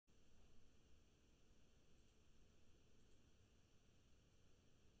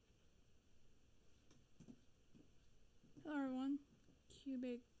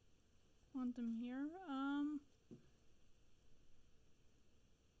cubic quantum here. I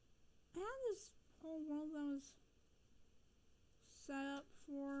had this whole world that was set up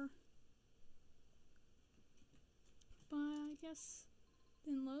for, but I guess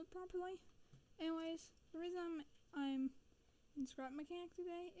didn't load properly. Anyways, the reason I'm in Scrap Mechanic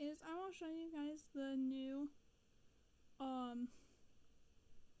today is I want to show you guys the new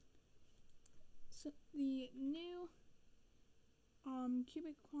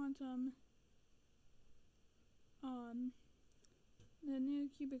cubic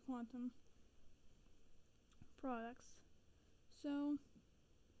quantum products. So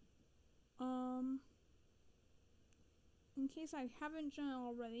in case I haven't shown it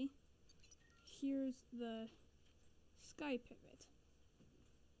already, here's the Sky Pivot.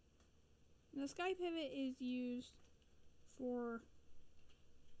 The Sky Pivot is used for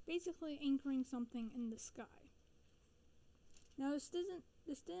basically anchoring something in the sky. Now this didn't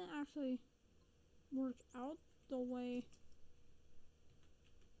actually work out the way,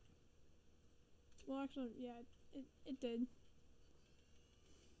 well actually yeah, it did.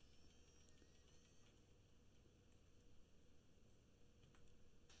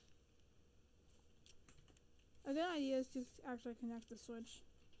 A good idea is to actually connect the switch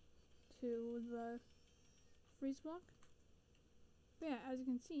to the freeze block. But yeah, as you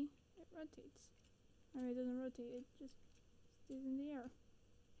can see, it rotates. I mean, it doesn't rotate, it just stays in the air.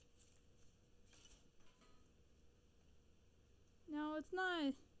 Now, it's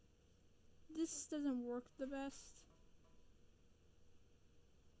not... This doesn't work the best.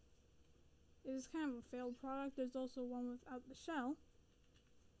 It is kind of a failed product. There's also one without the shell.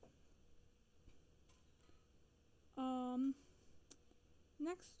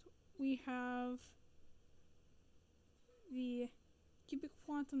 Next, we have the Cubic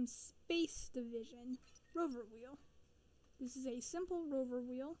Quantum Space Division rover wheel. This is a simple rover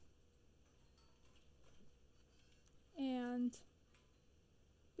wheel, and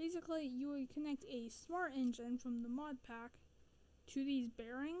basically you would connect a smart engine from the mod pack to these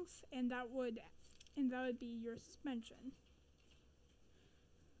bearings, and that would be your suspension.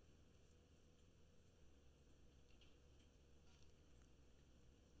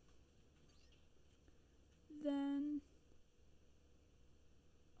 Then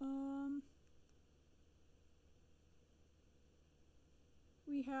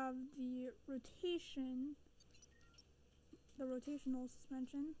we have the rotational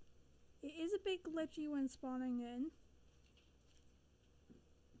suspension. It is a bit glitchy when spawning in,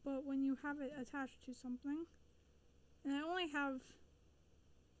 but when you have it attached to something, and I only have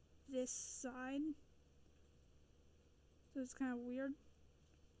this side, so it's kind of weird.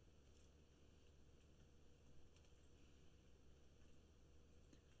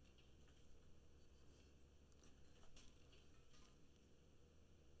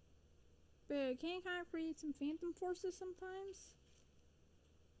 But it can kind of create some phantom forces sometimes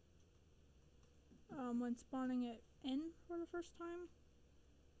when spawning it in for the first time.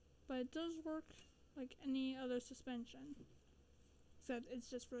 But it does work like any other suspension, except it's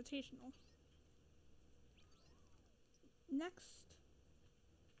just rotational. Next,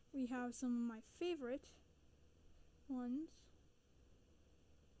 we have some of my favorite ones.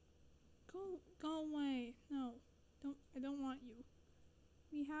 Go away. No, I don't want you.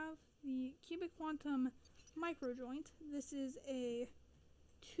 We have the Cubic Quantum Micro Joint. This is a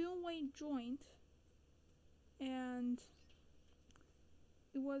two-way joint, and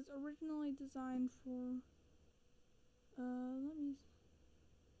it was originally designed for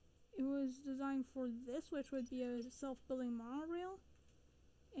it was designed for this, which would be a self-building monorail,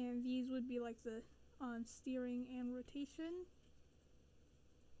 and these would be like the steering and rotation.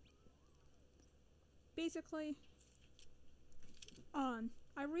 Basically,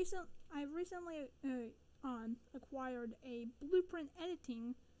 I recently acquired a blueprint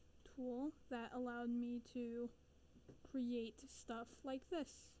editing tool that allowed me to create stuff like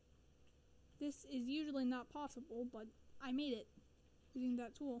this. This is usually not possible, but I made it using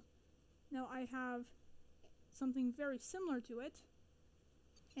that tool. Now I have something very similar to it,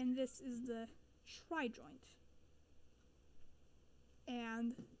 and this is the tri-joint.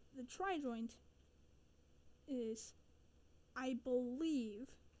 And the tri-joint is, I believe,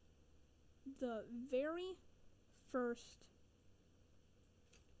 the very first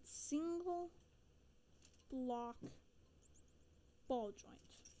single block ball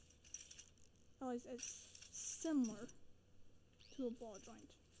joint. At least it's similar to a ball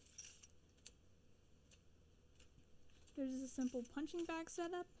joint. There's a simple punching bag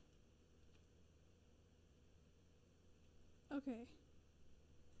setup. Okay.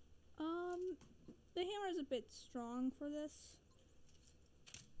 The hammer is a bit strong for this,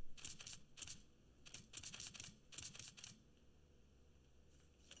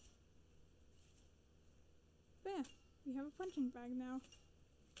 we have a punching bag now.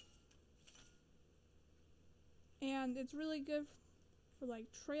 And it's really good for like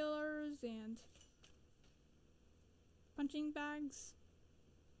trailers and punching bags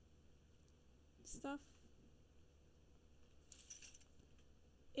stuff.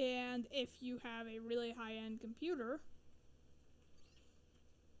 And if you have a really high-end computer,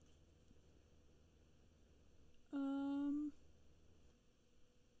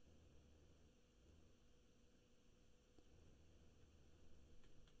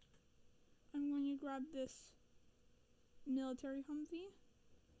 I'm going to grab this military Humvee,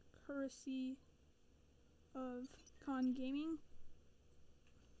 courtesy of Con Gaming.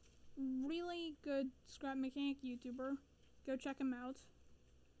 Really good scrap mechanic YouTuber. Go check him out.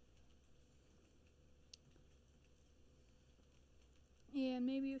 And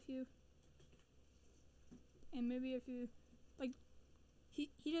maybe if you like, he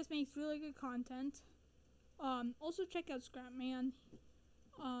just makes really good content. Also check out Scrapman.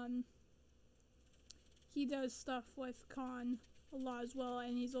 He does stuff with Con a lot as well,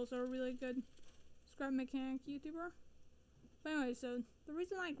 and he's also a really good scrap mechanic YouTuber. But anyway, so the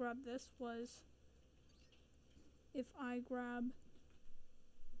reason I grabbed this was if I grab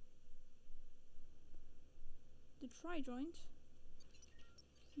the tri-joint,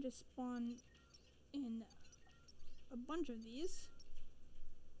 just spawn in a bunch of these.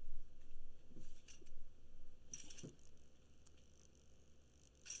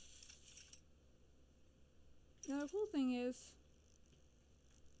 Now the cool thing is,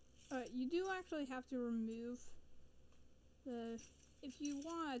 you do actually have to remove if you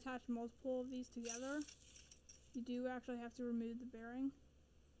want to attach multiple of these together, you do actually have to remove the bearing,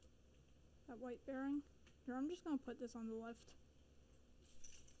 that white bearing. Here, I'm just going to put this on the lift.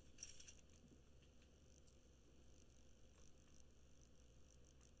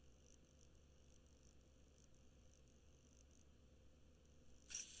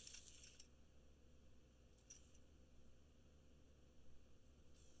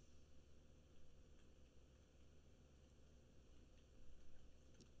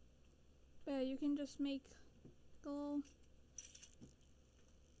 You can just make a little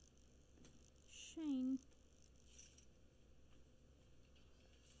chain.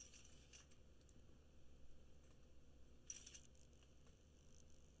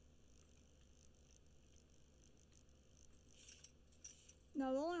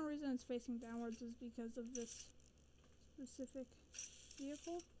 Now the only reason it's facing downwards is because of this specific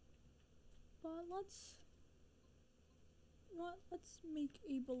vehicle. But let's make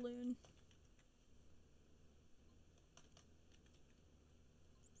a balloon.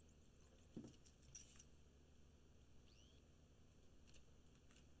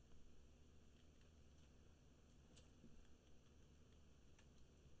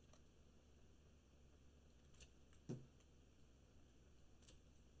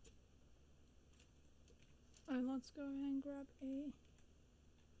 Alright, let's go ahead and grab a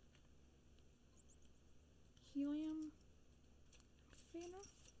helium container.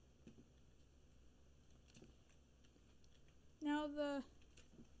 Now the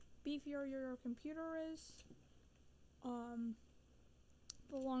beefier your computer is,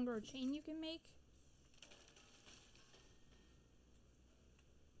 the longer a chain you can make.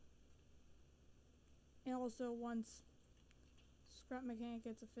 And also once Scrap Mechanic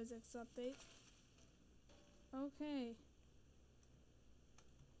gets a physics update. Okay.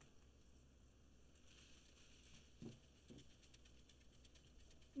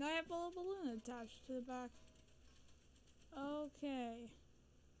 Now I have a little balloon attached to the back. Okay.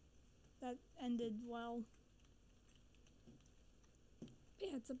 That ended well.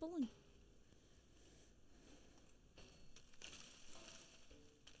 Yeah, it's a balloon.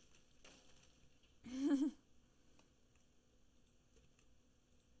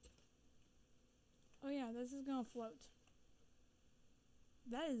 Oh yeah, this is gonna float.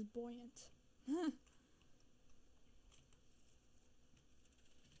 That is buoyant.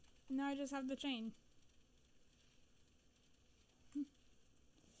 Now I just have the chain.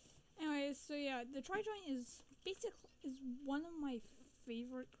 Anyways, so yeah, the tri-joint is one of my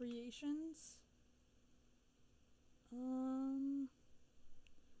favorite creations.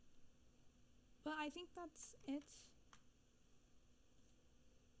 But I think that's it.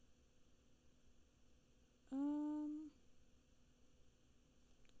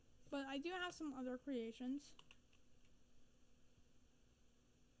 But I do have some other creations.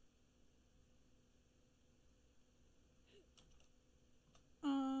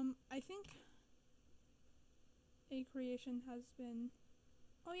 I think a creation has been,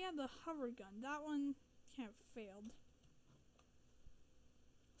 oh yeah, the hover gun. That one kind of failed.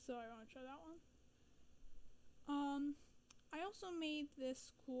 So I want to try that one. I also made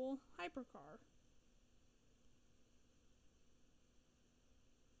this cool hypercar.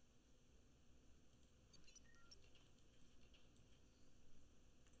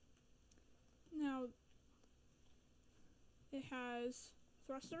 Now, it has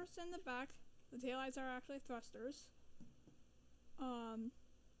thrusters in the back. The taillights are actually thrusters. And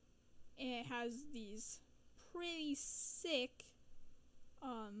it has these pretty sick,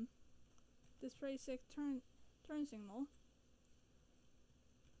 turn signal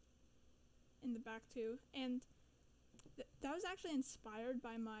in the back too. And that was actually inspired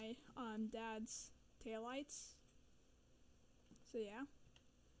by my dad's taillights. So yeah,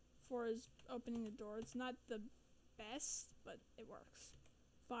 four is opening the door. It's not the best, but it works.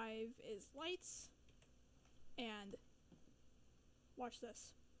 5 is lights, and watch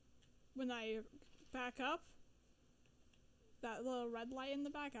this. When I back up, that little red light in the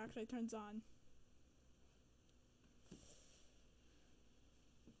back actually turns on.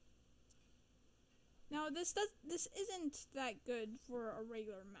 Now this isn't that good for a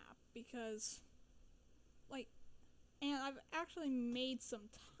regular map because, like, and I've actually made some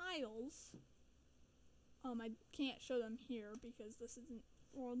tiles. I can't show them here because this isn't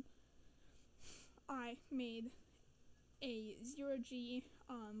world. I made a 0G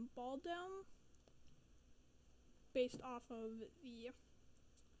ball dome based off of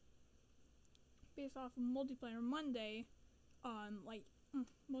Multiplayer Monday,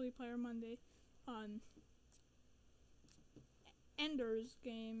 Multiplayer Monday, Ender's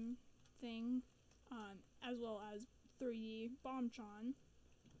game thing, as well as 3D Bombchon,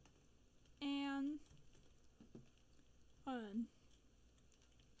 and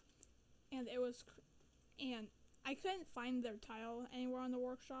and I couldn't find their tile anywhere on the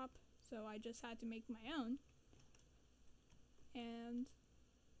workshop, so I just had to make my own, and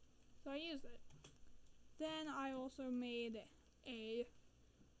so I used it. Then I also made a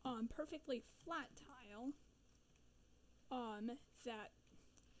perfectly flat tile that,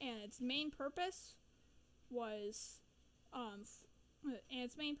 and its main purpose was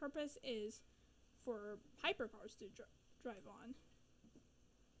is for hypercars to drive on.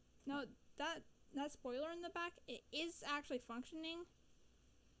 Now that spoiler in the back, it is actually functioning.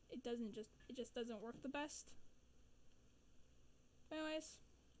 It just doesn't work the best. Anyways,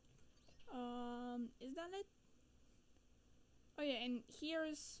 is that it? Oh yeah, and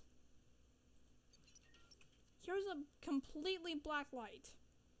here's a completely black light.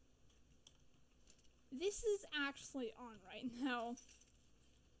 This is actually on right now.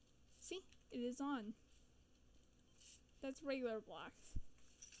 See, it is on. That's regular black.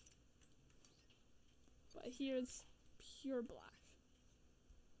 But here's pure black.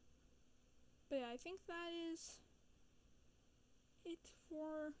 But yeah, I think that is it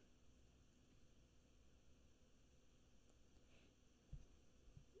for...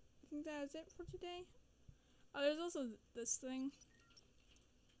 I think that is it for today. Oh, there's also this thing.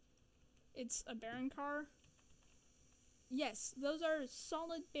 It's a bearing car. Yes, those are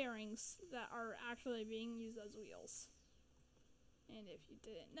solid bearings that are actually being used as wheels. And if you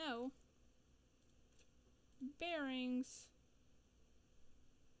didn't know, bearings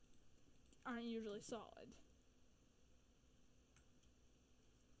aren't usually solid.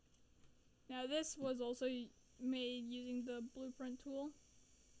 Now this was also made using the blueprint tool.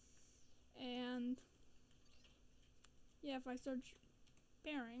 And yeah, if I search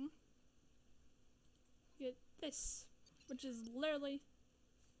bearing, get this, which is literally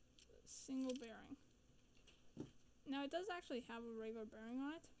a single bearing. Now it does actually have a regular bearing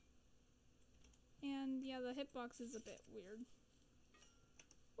on it. And yeah, the hitbox is a bit weird.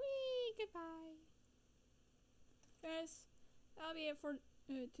 Whee! Goodbye. Guys, that'll be it for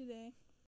today.